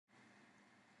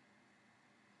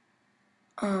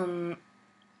Um,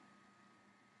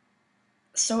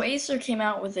 so Acer came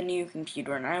out with a new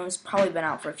computer, and it's probably been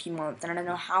out for a few months, and I don't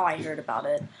know how I heard about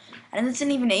it. And it's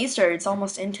not even Acer; it's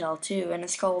almost Intel too, and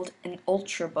it's called an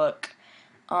Ultrabook.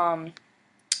 Um,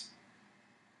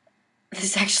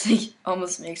 this actually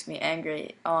almost makes me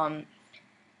angry.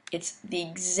 It's the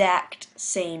exact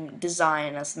same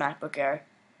design as the MacBook Air.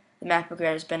 The MacBook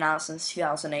Air has been out since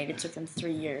 2008. It took them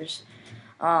 3 years.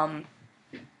 Um,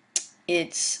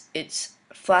 it's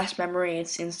flash memory,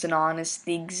 it's instant on, it's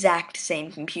the exact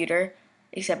same computer,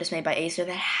 except it's made by Acer.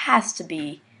 That has to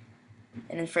be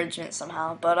an infringement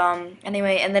somehow. But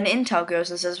anyway, and then Intel goes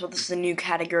and says, well, this is a new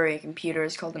category of computer.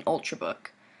 It's called an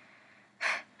Ultrabook.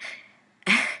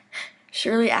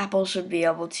 Surely Apple should be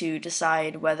able to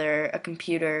decide whether a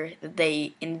computer that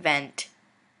they invent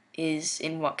is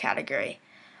in what category.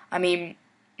 I mean,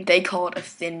 they call it a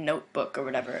thin notebook or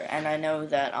whatever, and I know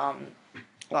that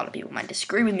a lot of people might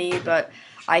disagree with me, but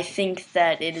I think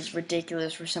that it is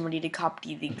ridiculous for somebody to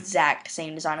copy the exact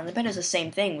same design. And I bet it's the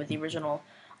same thing with the original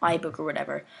iBook or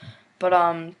whatever. But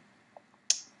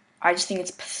I just think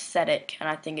it's pathetic, and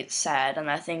I think it's sad, and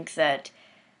I think that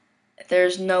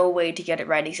there's no way to get it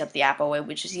right except the Apple way,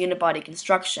 which is unibody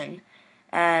construction.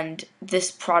 And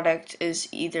this product is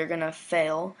either gonna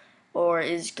fail or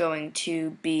is going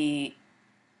to be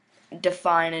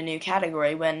define a new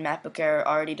category when MacBook Air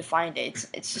already defined it.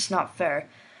 It's just not fair.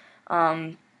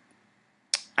 Um,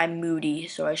 I'm moody,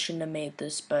 so I shouldn't have made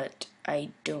this, but I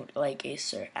don't like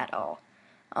Acer at all.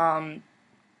 Um,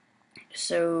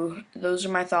 so those are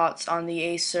my thoughts on the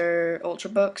Acer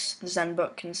Ultrabooks, the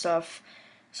ZenBook and stuff.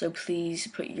 So please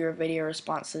put your video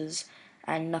responses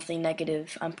and nothing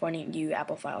negative. I'm pointing at you,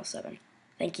 Apple File 7.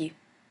 Thank you.